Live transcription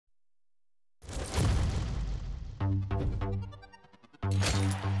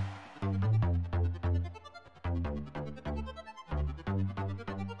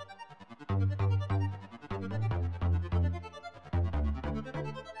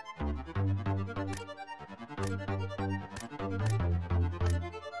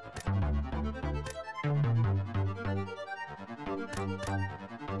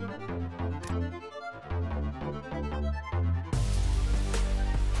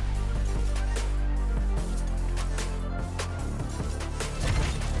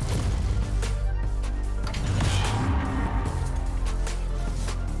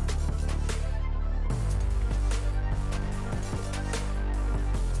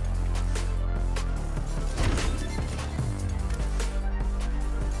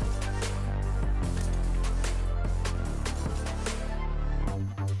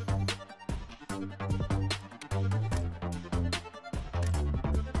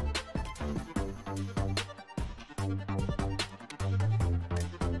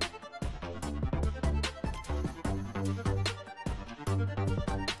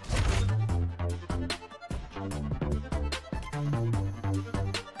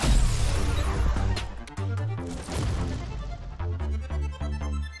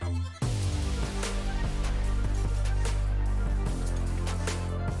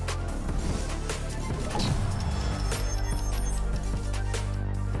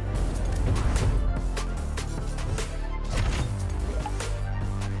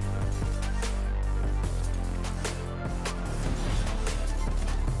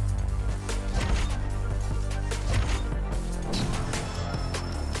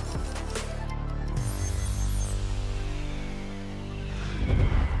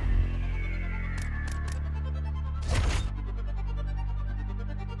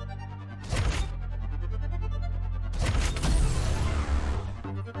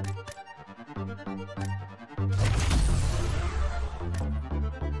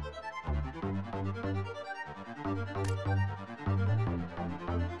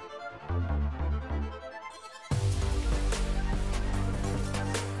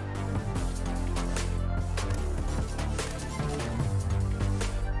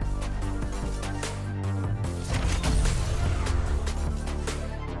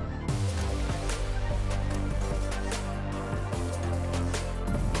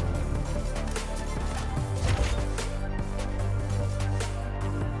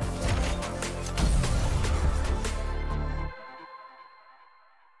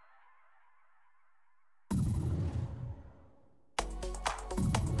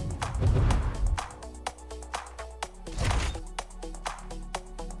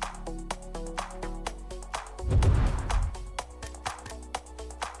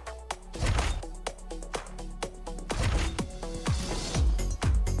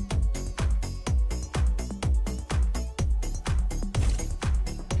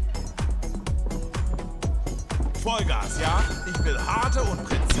Vollgas, ja? Ich will harte und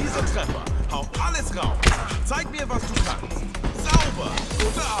präzise Treffer. Hau alles raus. Zeig mir, was du kannst. Sauber.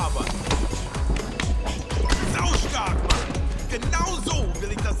 Gute Arbeit. Saustark, Mann. Genau so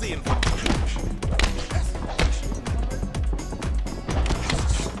will ich das sehen.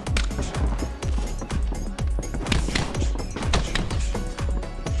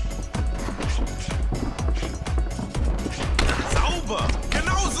 Sauber.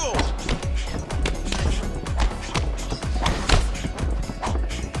 Genau so.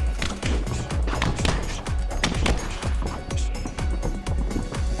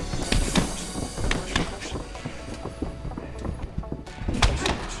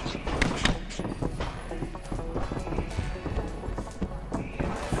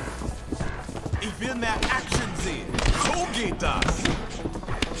 Ich will mehr Action sehen. So geht das.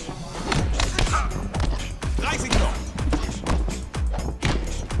 30 noch.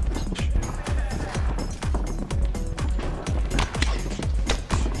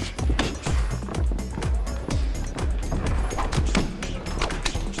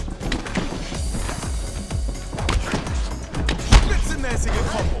 Spitzenmäßige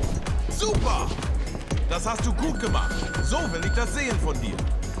Kombo. Super. Das hast du gut gemacht. So will ich das sehen von dir.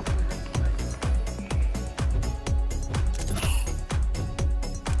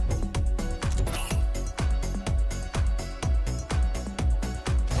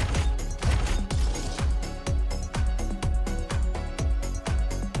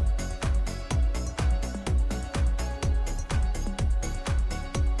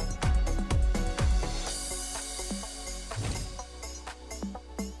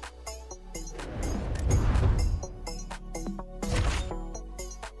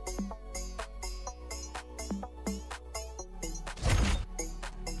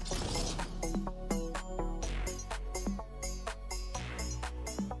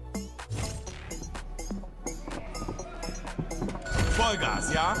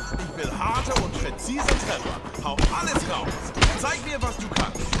 Vollgas, ja? Ich will harte und präzise Treffer. Hau alles raus. Zeig mir, was du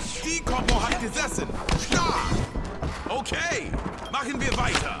kannst. Die Kombo hat gesessen. Stark! Okay, machen wir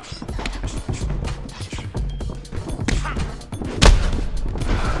weiter.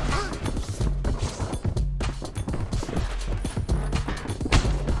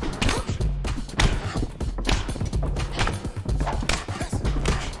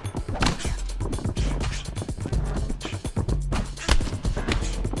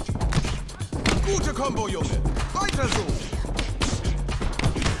 Gute Kombo, Junge. Weiter so.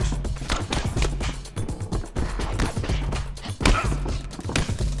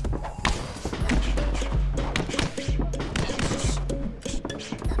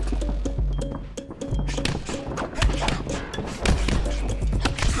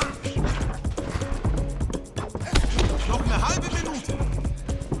 Noch eine halbe Minute.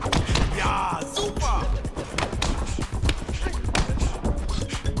 Ja, super.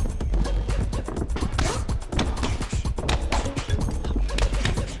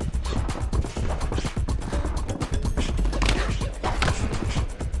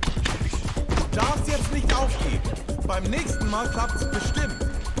 Darfst jetzt nicht aufgeben. Beim nächsten Mal klappt's bestimmt.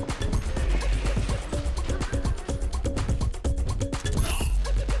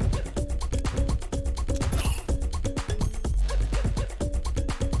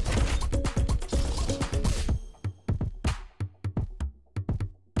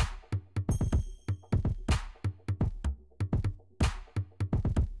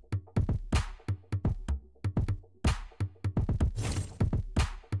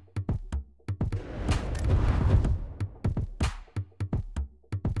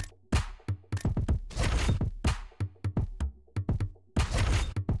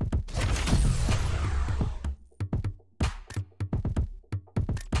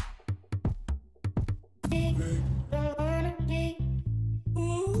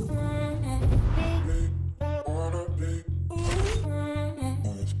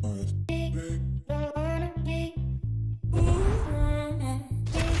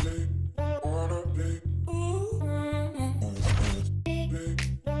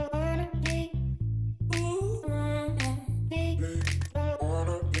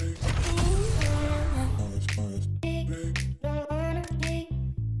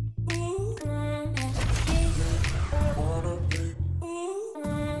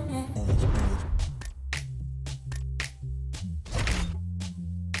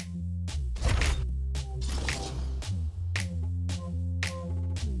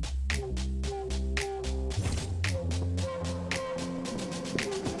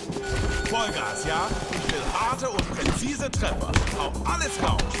 Vollgas, ja? Ich will harte und präzise Treffer. Hau alles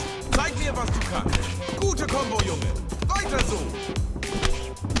raus. Zeig mir, was du kannst. Gute Kombo, Junge. Weiter so.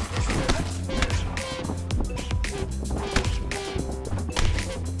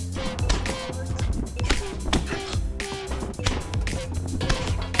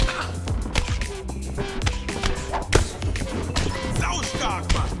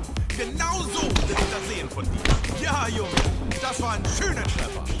 Das war ein schöner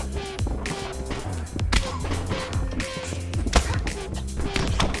Treffer.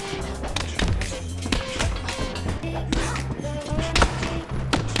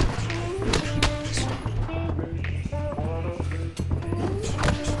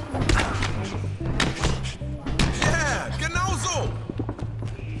 Yeah, genau so.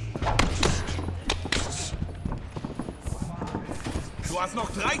 Du hast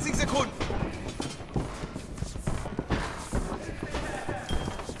noch 30 Sekunden.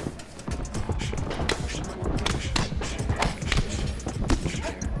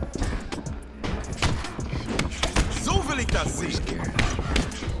 So will ich das sehen.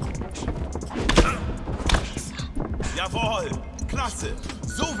 Jawohl, klasse.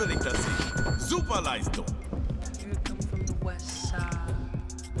 So will ich das sehen. Super Leistung. You come from the west side,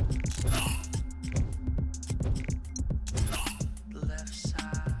 the left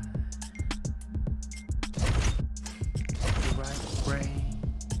side, the right brain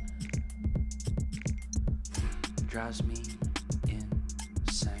drives me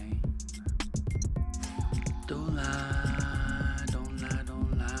insane. Don't lie, don't lie,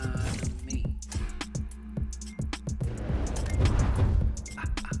 don't lie to me.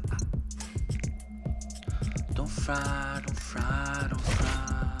 Don't fry, don't fry, don't fry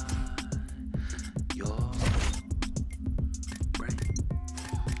your brain.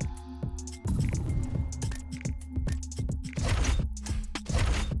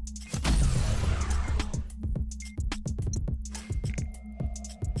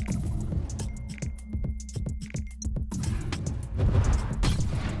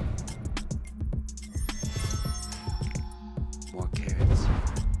 More carrots.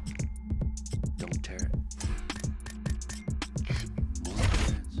 Don't tear it. More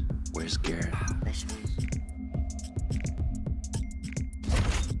carrots. Where's Garrett?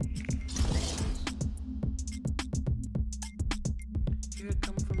 You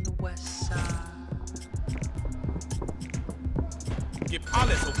come from the west side. Gib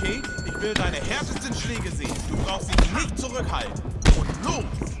alles, okay? Ich will deine härtesten Schläge sehen. Du brauchst sie nicht zurückhalten. Und los!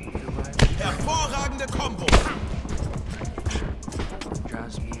 Hervorragende Kombo.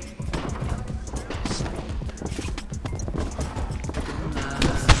 Drives me insane.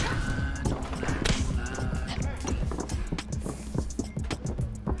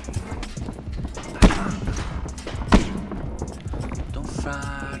 Don't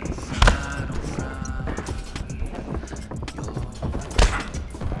fry, don't fry, don't fry your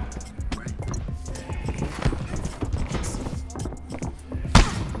brain.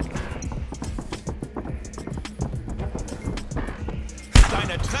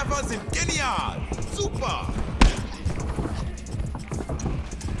 Deine Treffer sind genial. Super.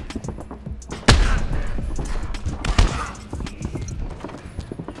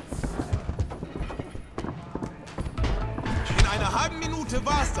 In einer halben Minute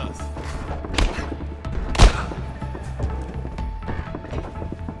war's das.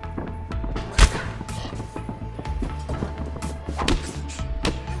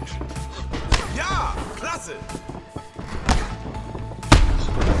 Ja, klasse.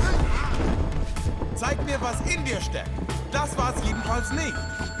 Zeig mir, was in dir steckt. Das war's jedenfalls nicht.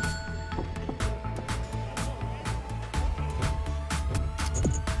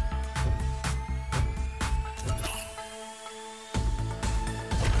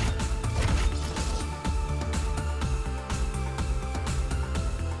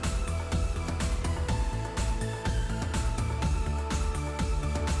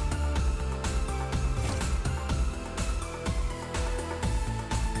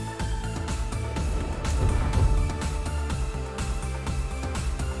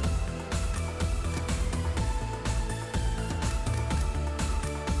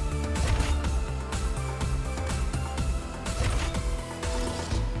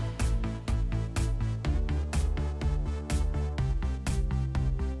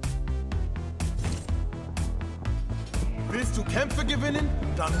 Willst du Kämpfe gewinnen?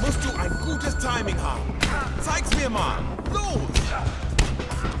 Dann musst du ein gutes Timing haben. Zeig's mir mal. Los!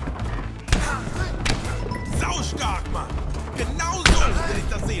 Saustark, Mann. Genau so will ich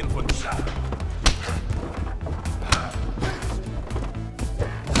das sehen von dir.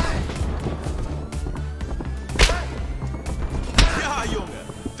 Ja, Junge.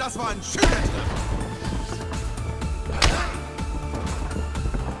 Das war ein schöner Treffer.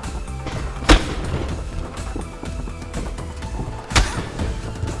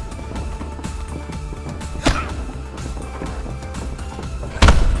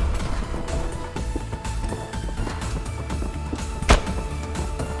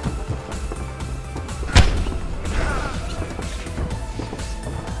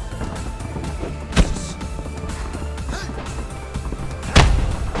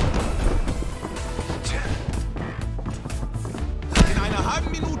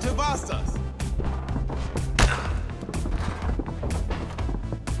 war's das.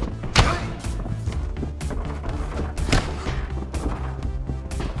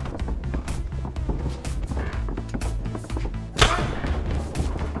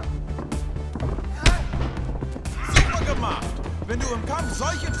 Super gemacht. Wenn du im Kampf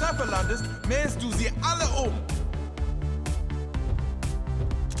solche Treffer landest, mähst du sie alle um.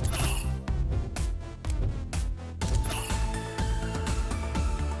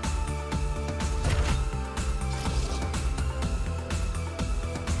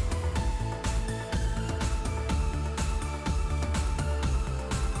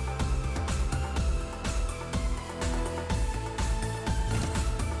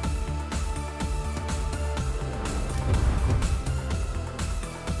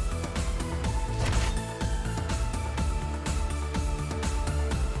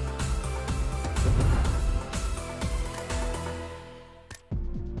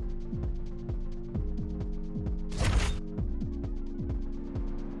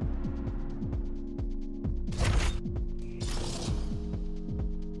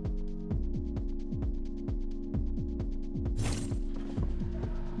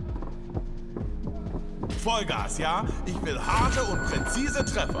 Vollgas, ja? Ich will harte und präzise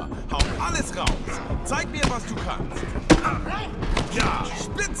Treffer. Hau alles raus. Zeig mir, was du kannst. Ja,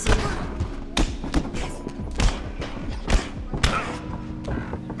 spitze.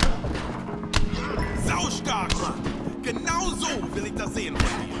 Saustark, Mann. Genau so will ich das sehen von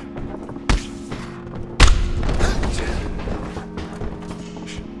dir.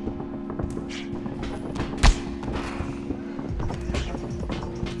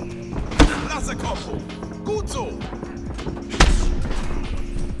 Klasse Kombo. Gut so.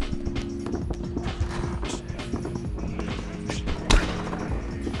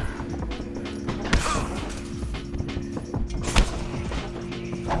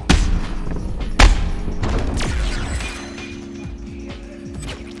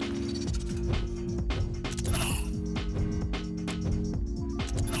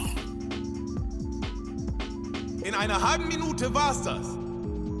 In einer halben Minute war's das.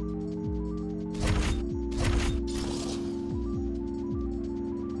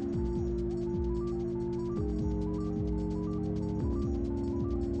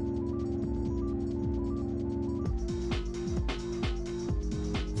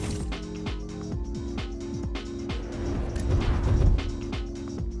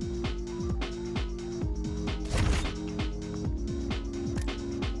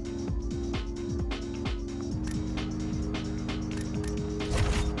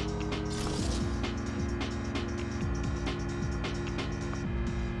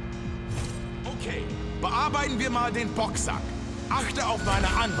 Okay, bearbeiten wir mal den Boxsack. Achte auf meine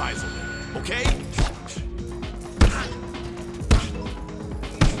Anweisungen, okay?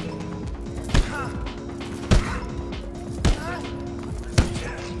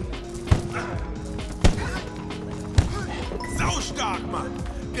 Saustark, Mann!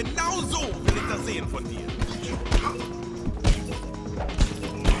 Genau so will ich das sehen von dir.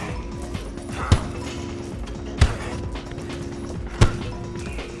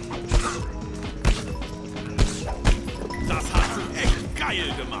 Das hast du echt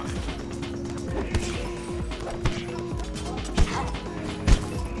geil gemacht.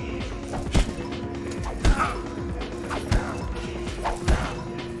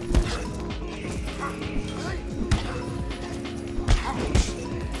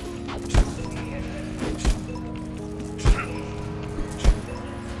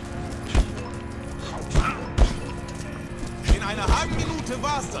 In einer halben Minute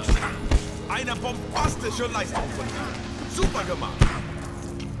war's das. Eine bombastische Leistung von dir. Super gemacht.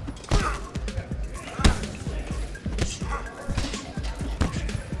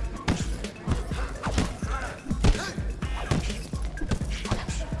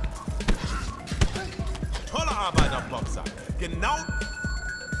 Tolle Arbeit am Boxsack. Genau.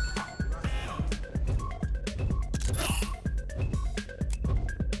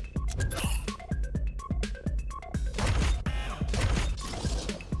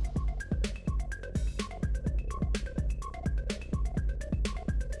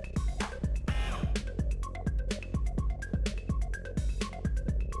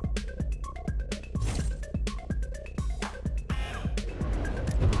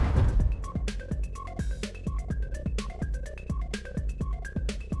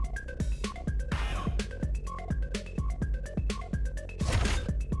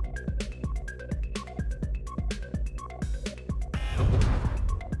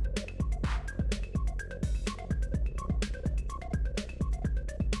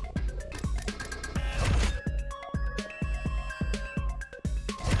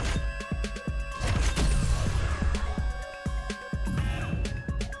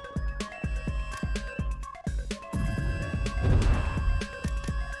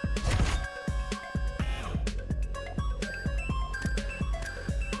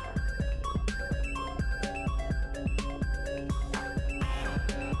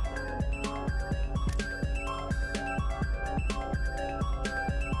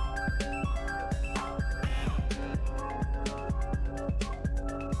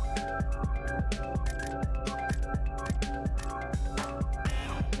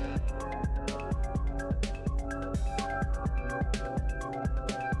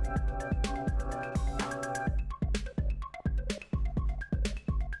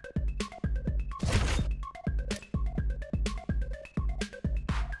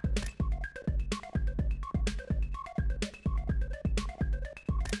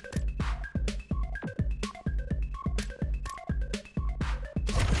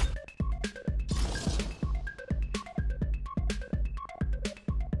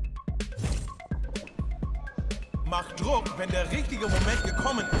 Mach Druck, wenn der richtige Moment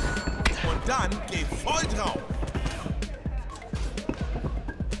gekommen ist. Und dann geh voll drauf.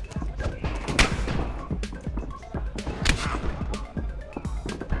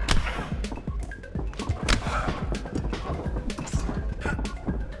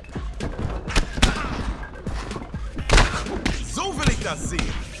 So will ich das sehen.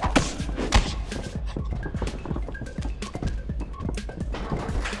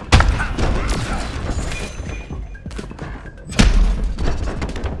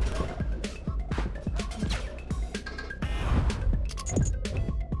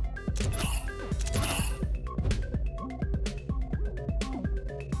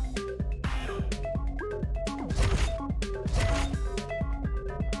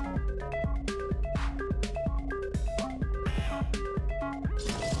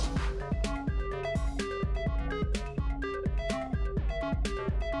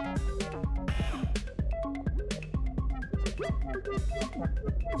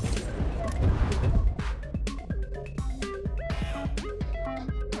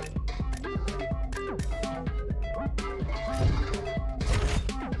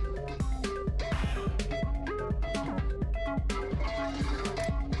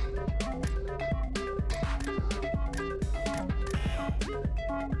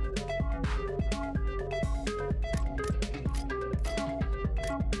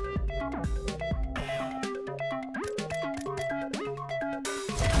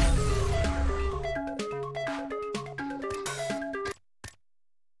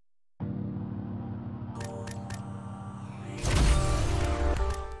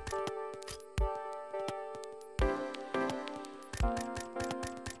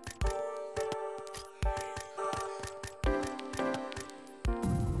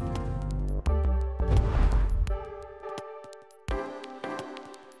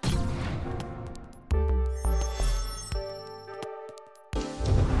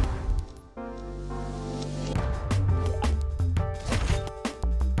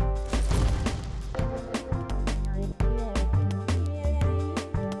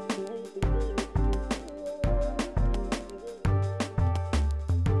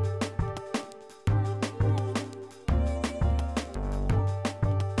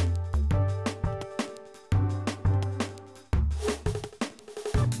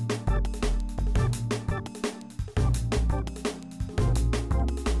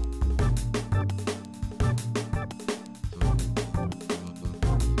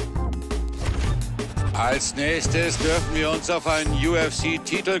 Als nächstes dürfen wir uns auf einen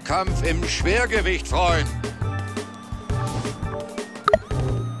UFC-Titelkampf im Schwergewicht freuen.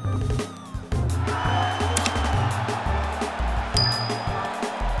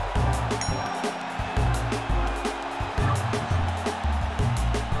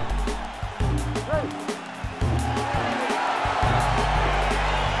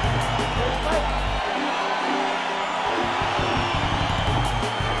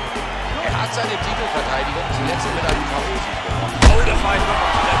 Seine Titelverteidigung zuletzt mit einem K.O.-Sieg gewonnen. Oh, das war ein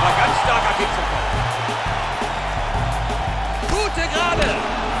Treffer. Ganz starker Kick zum Kopf. Gute Gerade.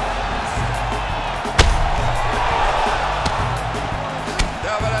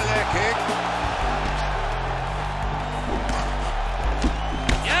 Da war der Lehrkick.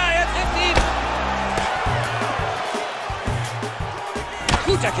 Ja, er trifft ihn.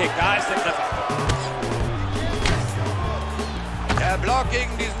 Guter Kick, da ist der Treffer. Der Block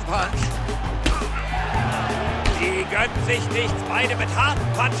gegen diesen Punch. Die gönnen sich nichts, beide mit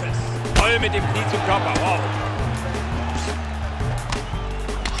harten Punches. Voll mit dem Knie zum Körper, wow.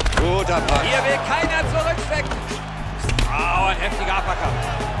 Guter Punch. Hier will keiner zurückstecken. Oh, ein heftiger Uppercut.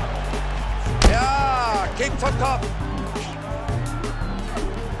 Ja, Kick vom Kopf.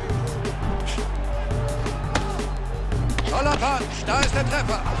 Toller Punch, da ist der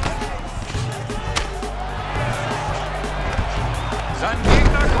Treffer. Sein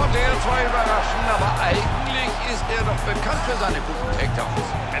Gegner konnte er zwar überraschen, aber eigentlich ist er doch bekannt für seine guten Takedowns.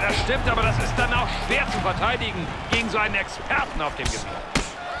 Ja, das stimmt, aber das ist dann auch schwer zu verteidigen gegen so einen Experten auf dem Gebiet.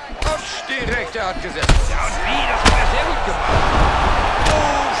 Und die Rechte hat gesetzt. Ja, und wie? Das hat er sehr gut gemacht.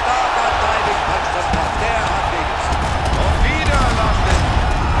 Oh, starker Diving Punch vom Kopf. Der hat nichts. Und wieder landet.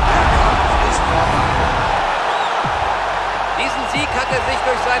 Der Kampf ist vorbei. Diesen Sieg hat er sich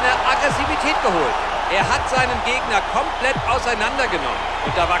durch seine Aggressivität geholt. Er hat seinen Gegner komplett auseinandergenommen.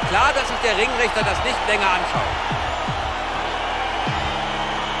 Und da war klar, dass sich der Ringrichter das nicht länger anschaut.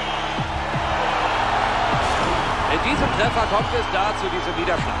 Mit diesem Treffer kommt es da zu diesem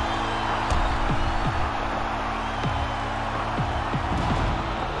Niederschlag.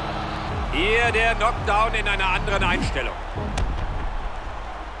 Hier der Knockdown in einer anderen Einstellung.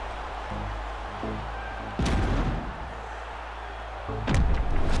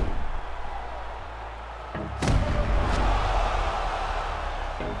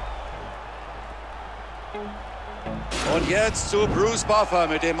 Und jetzt zu Bruce Buffer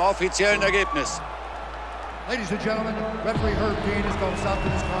mit dem offiziellen Ergebnis. Ladies and gentlemen, referee Herb Dean has gone south to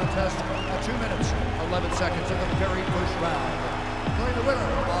this contest at 2 minutes, 11 seconds of the very first round. Declaring the winner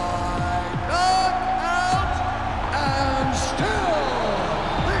by knockout and still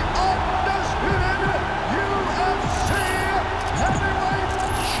the undisputed UFC heavyweight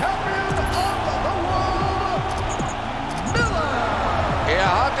champion of the world, Miller.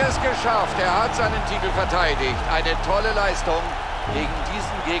 Er hat es geschafft, er hat seinen Titel verteidigt. Eine tolle Leistung. Gegen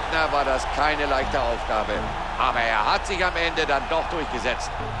diesen Gegner war das keine leichte Aufgabe. Aber er hat sich am Ende dann doch durchgesetzt.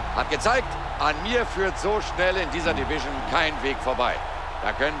 Hat gezeigt, an mir führt so schnell in dieser Division kein Weg vorbei.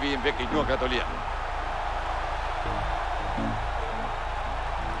 Da können wir ihm wirklich nur gratulieren.